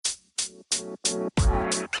Okay,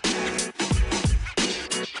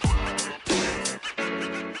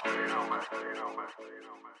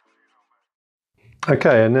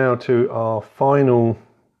 and now to our final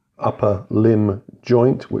upper limb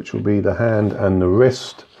joint, which will be the hand and the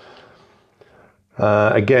wrist.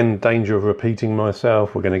 Again, danger of repeating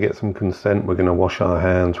myself. We're going to get some consent. We're going to wash our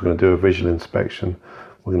hands. We're going to do a visual inspection.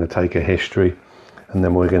 We're going to take a history, and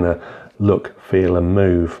then we're going to look, feel and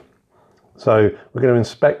move. So we're going to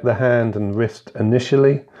inspect the hand and wrist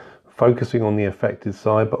initially, focusing on the affected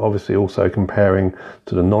side, but obviously also comparing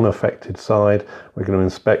to the non-affected side. We're going to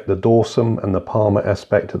inspect the dorsum and the palmar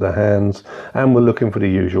aspect of the hands, and we're looking for the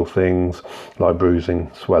usual things like bruising,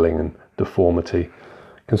 swelling and deformity.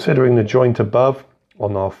 Considering the joint above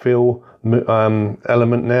on our feel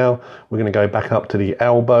element now, we're going to go back up to the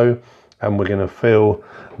elbow, and we're going to feel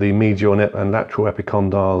the medial and lateral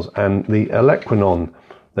epicondyles and the olecranon.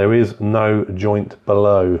 There is no joint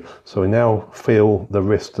below, so we now feel the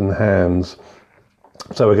wrist and hands.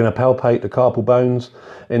 So we're going to palpate the carpal bones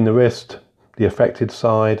in the wrist, the affected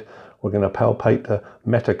side. We're going to palpate the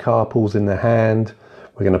metacarpals in the hand.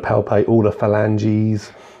 We're going to palpate all the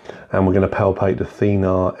phalanges, and we're going to palpate the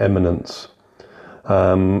thenar eminence.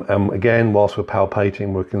 And again, whilst we're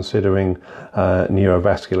palpating, we're considering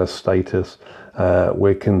neurovascular status.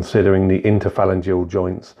 We're considering the interphalangeal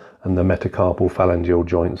joints and the metacarpal phalangeal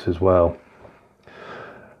joints as well.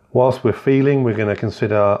 Whilst we're feeling, we're going to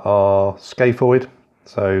consider our scaphoid.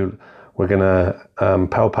 So we're going to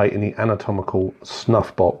palpate in the anatomical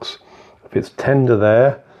snuff box. If it's tender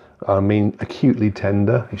there, I mean acutely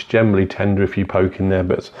tender, it's generally tender if you poke in there,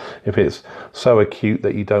 but if it's so acute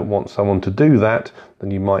that you don't want someone to do that,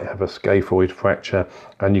 then you might have a scaphoid fracture,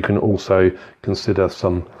 and you can also consider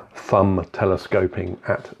some thumb telescoping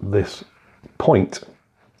at this point.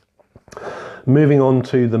 Moving on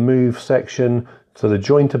to the move section, so the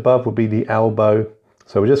joint above will be the elbow,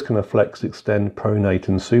 so we're just going to flex, extend, pronate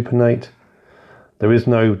and supinate. There is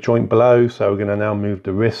no joint below, so we're going to now move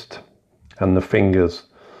the wrist and the fingers.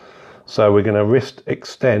 So we're going to wrist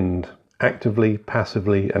extend, actively,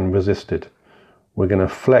 passively and resisted. We're going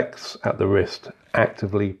to flex at the wrist,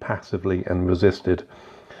 actively, passively and resisted.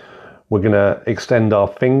 We're going to extend our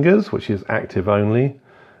fingers, which is active only,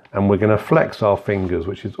 and we're going to flex our fingers,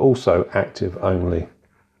 which is also active only.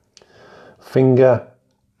 Finger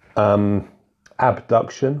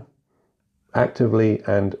abduction, actively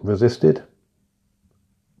and resisted.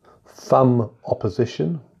 Thumb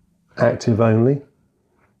opposition, active only.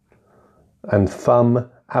 And thumb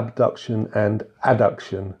abduction and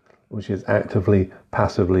adduction, which is actively,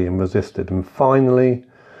 passively and resisted. And finally,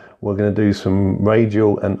 we're going to do some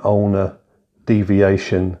radial and ulnar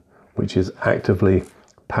deviation, which is actively,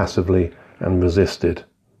 passively and resisted.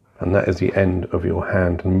 And that is the end of your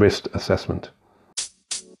hand and wrist assessment.